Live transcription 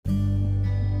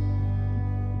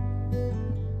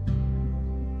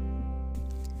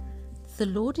The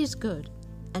Lord is good,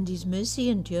 and His mercy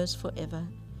endures forever.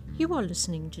 You are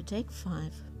listening to Take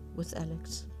 5 with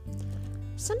Alex.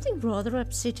 Something rather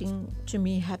upsetting to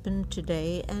me happened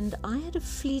today, and I had a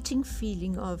fleeting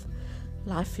feeling of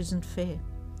life isn't fair.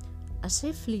 I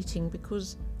say fleeting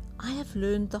because I have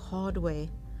learned the hard way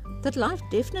that life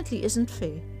definitely isn't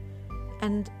fair.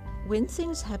 And when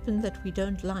things happen that we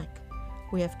don't like,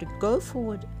 we have to go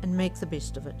forward and make the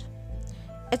best of it.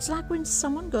 It's like when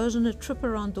someone goes on a trip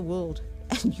around the world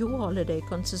and your holiday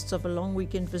consists of a long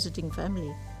weekend visiting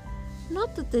family.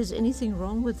 Not that there's anything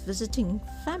wrong with visiting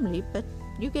family, but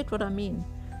you get what I mean.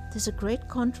 There's a great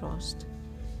contrast.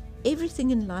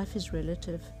 Everything in life is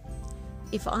relative.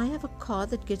 If I have a car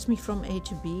that gets me from A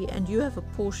to B and you have a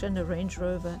Porsche and a Range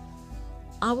Rover,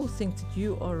 I will think that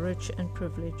you are rich and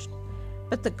privileged.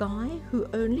 But the guy who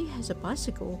only has a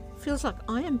bicycle feels like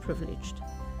I am privileged.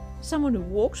 Someone who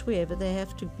walks wherever they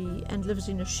have to be and lives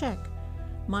in a shack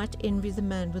might envy the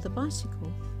man with a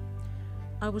bicycle.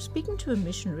 I was speaking to a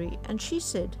missionary, and she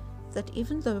said that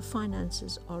even though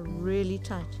finances are really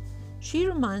tight, she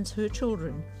reminds her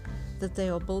children that they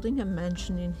are building a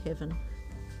mansion in heaven.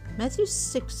 Matthew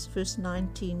 6 verse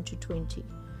 19 to 20.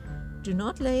 Do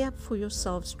not lay up for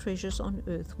yourselves treasures on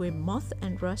earth where moth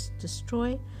and rust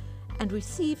destroy and where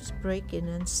thieves break in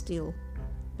and steal.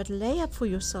 But lay up for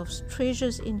yourselves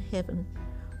treasures in heaven,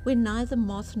 where neither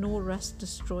moth nor rust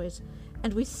destroys,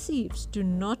 and where thieves do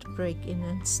not break in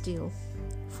and steal.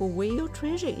 For where your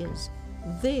treasure is,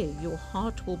 there your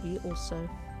heart will be also.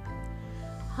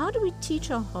 How do we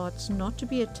teach our hearts not to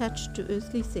be attached to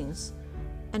earthly things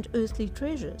and earthly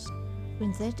treasures,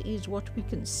 when that is what we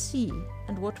can see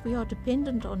and what we are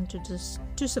dependent on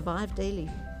to survive daily?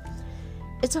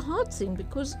 It's a hard thing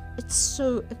because it's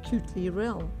so acutely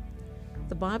real.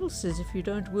 The Bible says if you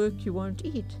don't work, you won't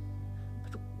eat.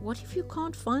 But what if you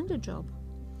can't find a job?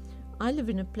 I live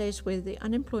in a place where the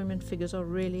unemployment figures are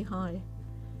really high.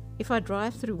 If I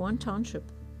drive through one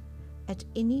township, at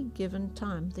any given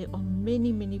time, there are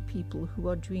many, many people who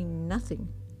are doing nothing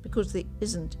because there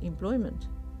isn't employment.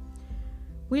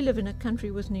 We live in a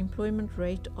country with an employment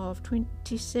rate of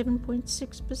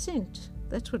 27.6%.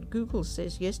 That's what Google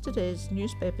says. Yesterday's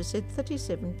newspaper said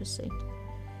 37%.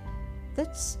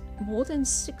 That's more than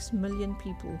 6 million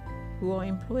people who are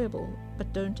employable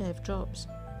but don't have jobs.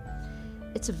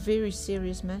 It's a very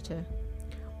serious matter.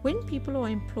 When people are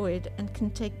employed and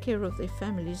can take care of their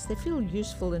families, they feel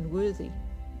useful and worthy.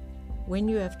 When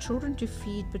you have children to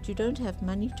feed but you don't have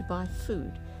money to buy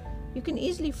food, you can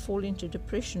easily fall into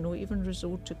depression or even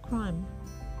resort to crime.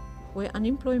 Where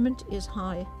unemployment is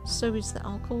high, so is the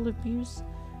alcohol abuse,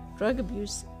 drug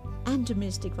abuse, and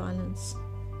domestic violence.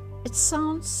 It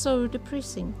sounds so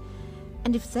depressing,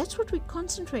 and if that's what we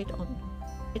concentrate on,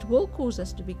 it will cause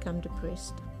us to become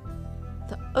depressed.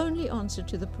 The only answer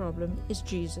to the problem is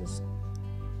Jesus.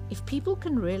 If people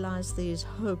can realize there is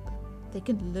hope, they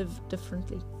can live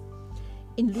differently.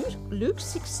 In Luke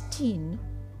 16,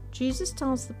 Jesus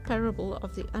tells the parable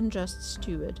of the unjust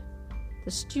steward.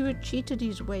 The steward cheated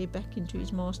his way back into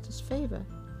his master's favor.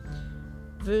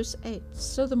 Verse 8,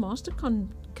 so the master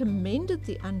commended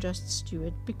the unjust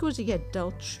steward because he had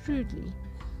dealt shrewdly.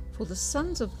 For the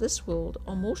sons of this world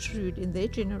are more shrewd in their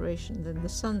generation than the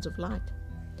sons of light.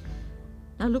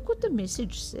 Now look what the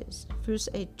Message says, verse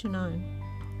 8 to 9.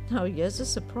 Now here's a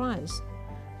surprise.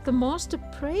 The master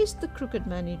praised the crooked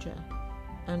manager.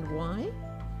 And why?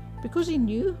 Because he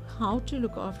knew how to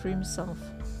look after himself.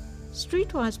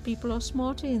 Streetwise people are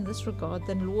smarter in this regard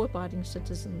than law-abiding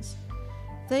citizens.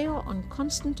 They are on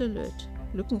constant alert,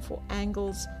 looking for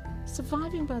angles,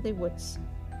 surviving by their wits.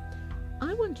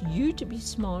 I want you to be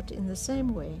smart in the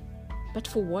same way, but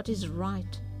for what is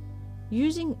right,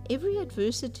 using every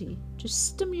adversity to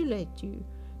stimulate you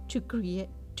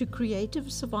to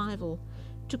creative survival,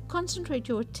 to concentrate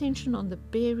your attention on the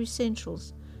bare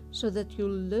essentials so that you'll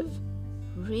live,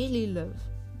 really live,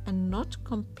 and not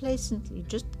complacently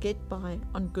just get by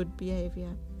on good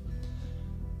behavior.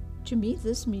 To me,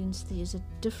 this means there is a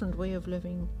different way of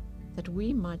living that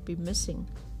we might be missing.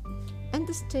 And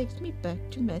this takes me back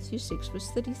to Matthew 6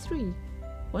 verse 33,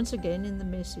 once again in the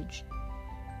Message.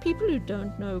 People who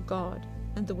don't know God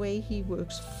and the way He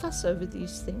works fuss over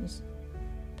these things.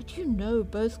 But you know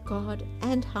both God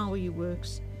and how He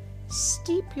works.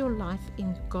 Steep your life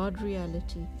in God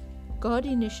reality, God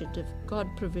initiative, God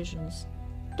provisions.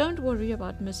 Don't worry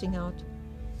about missing out.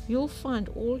 You'll find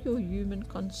all your human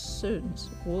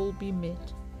concerns will be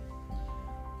met.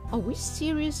 Are we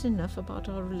serious enough about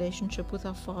our relationship with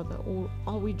our Father, or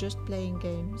are we just playing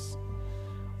games?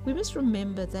 We must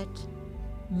remember that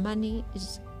money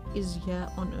is here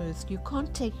on earth. You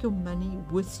can't take your money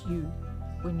with you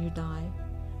when you die.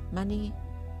 Money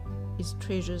is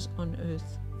treasures on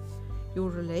earth. Your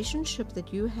relationship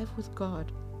that you have with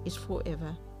God is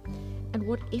forever. And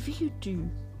whatever you do,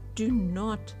 do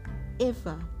not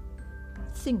ever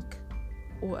think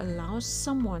or allow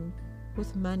someone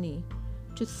with money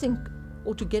to think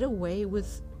or to get away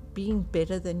with being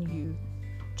better than you.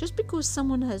 Just because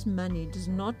someone has money does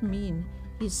not mean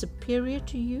he's superior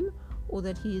to you or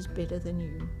that he is better than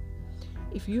you.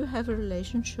 If you have a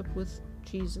relationship with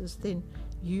Jesus, then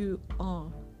you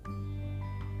are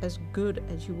as good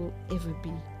as you will ever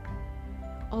be.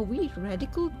 Are we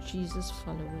radical Jesus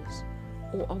followers,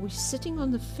 or are we sitting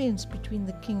on the fence between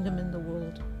the kingdom and the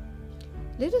world?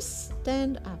 Let us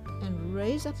stand up and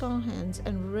raise up our hands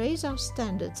and raise our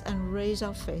standards and raise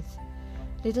our faith.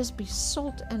 Let us be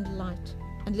salt and light,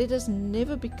 and let us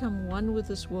never become one with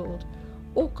this world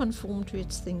or conform to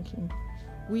its thinking.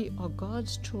 We are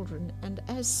God's children, and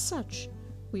as such,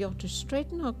 we are to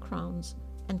straighten our crowns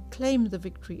and claim the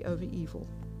victory over evil.